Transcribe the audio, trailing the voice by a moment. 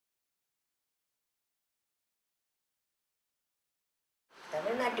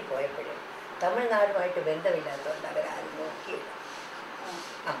തമിഴ്നാട്ടിൽ പോയപ്പോഴും തമിഴ്നാടുമായിട്ട് ബന്ധമില്ലാത്തതുകൊണ്ട് അവരാരും നോക്കിയില്ല.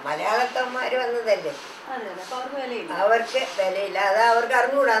 മലയാളത്തന്മാർ വന്നതല്ലേ, അവർക്ക് വിലയില്ല. അത് അവർക്ക്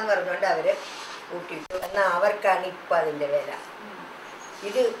അറിഞ്ഞുകൂടാന്ന് പറഞ്ഞുകൊണ്ട് അവര് കൂട്ടിയിട്ടു. എന്നാൽ അവർക്കാണ് ഇപ്പം അതിൻ്റെ വില.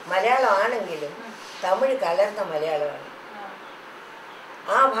 ഇത് മലയാളമാണെങ്കിലും തമിഴ് കലർന്ന മലയാളമാണ്.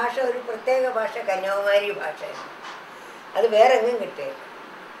 ആ ഭാഷ ഒരു പ്രത്യേക ഭാഷ, കന്യാകുമാരി ഭാഷയാണ്. അത് വേറെ എങ്ങും കിട്ടുകയില്ല.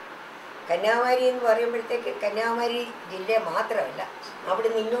 കന്യാകുമാരി എന്ന് പറയുമ്പോഴത്തേക്ക് കന്യാകുമാരി ജില്ല മാത്രമല്ല, അവിടെ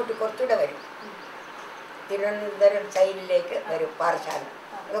നിന്ന് ഇങ്ങോട്ട് കുറച്ചുകൂടെ വരും. തിരുവനന്തപുരം സൈഡിലേക്ക് വരും, പാറശാല,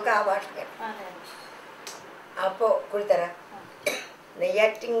 അതൊക്കെ ആ ഭാഷക്കാർ. അപ്പോൾ കുളിത്തറ,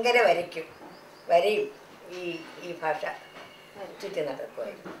 നെയ്യാറ്റിങ്കര വരെയും ഈ ഭാഷ ചുറ്റി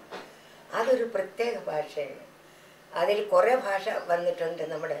നടക്കുമായിരുന്നു. അതൊരു പ്രത്യേക ഭാഷയാണ്. അതിൽ കുറേ ഭാഷ വന്നിട്ടുണ്ട്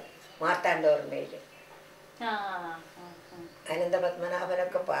നമ്മുടെ മാർത്താണ്ഡവർമ്മയിൽ.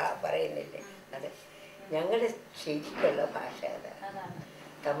 അനന്തപത്മനാഭനൊക്കെ പറയുന്നില്ലേ, അത് ഞങ്ങളുടെ ശരിക്കുള്ള ഭാഷ അതാണ്.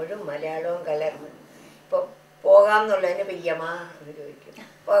 തമിഴും മലയാളവും കലർന്ന്. ഇപ്പോൾ പോകാം എന്നുള്ളതിന് പെയ്യമാ എന്ന് ചോദിക്കും.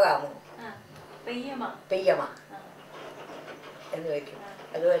 പോകാമോ, പെയ്യമാ എന്ന് ചോദിക്കും.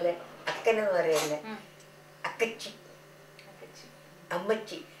 അതുപോലെ അക്കനെന്ന് പറയുന്ന അക്കച്ചി,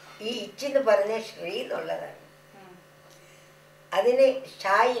 അമ്മച്ചി. ഈ ഇച്ചിന്ന് പറഞ്ഞ ശ്രീ എന്നുള്ളതാണ്. അതിന്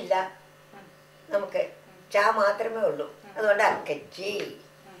ഷായില്ല, നമുക്ക് ചാ മാത്രമേ ഉള്ളൂ. അതുകൊണ്ട് അക്കച്ചി,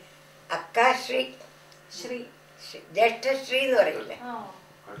 അക്കാശ്രീ, ജ്യേഷ്ഠശ്രീ എന്ന് പറയില്ലേ.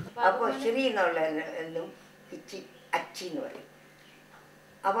 അപ്പോൾ ശ്രീ എന്നുള്ളതും ഇച്ചി അച്ചി എന്ന് പറയും.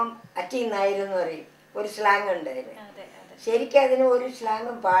 അപ്പം അച്ചി നായരെന്ന് പറയും. ഒരു സ്ലാങ് ഉണ്ട് അതിന്. ശരിക്കും അതിന് ഒരു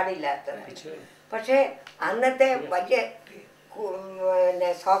സ്ലാങ്ങും പാടില്ലാത്തതാണ്. പക്ഷേ അന്നത്തെ വലിയ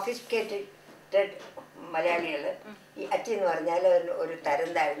സോഫിസ്റ്റിക്കേറ്റഡ് മലയാളികൾ ഈ അച്ചി എന്ന് പറഞ്ഞാൽ ഒരു തരം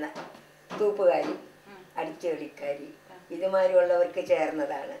താഴ്ന്ന തൂപ്പുകാരി, അടിച്ചുകളിക്കാരി, ഇതുമാതിരിയുള്ളവർക്ക്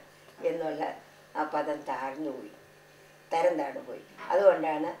ചേർന്നതാണ് എന്നുള്ള ആ പദം താഴ്ന്നുപോയി, തരം താഴ്ന്നുപോയി.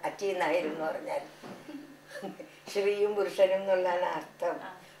 അതുകൊണ്ടാണ് അച്ചി നായർ എന്ന് പറഞ്ഞാൽ സ്ത്രീയും പുരുഷനും എന്നുള്ളതാണ് അർത്ഥം.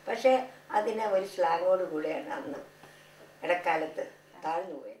 പക്ഷേ അതിനെ ഒരു സ്ലാങ്ങോട് കൂടെയാണ് അന്ന് ഇടക്കാലത്ത്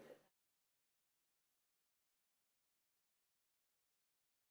താഴ്ന്നുപോയത്.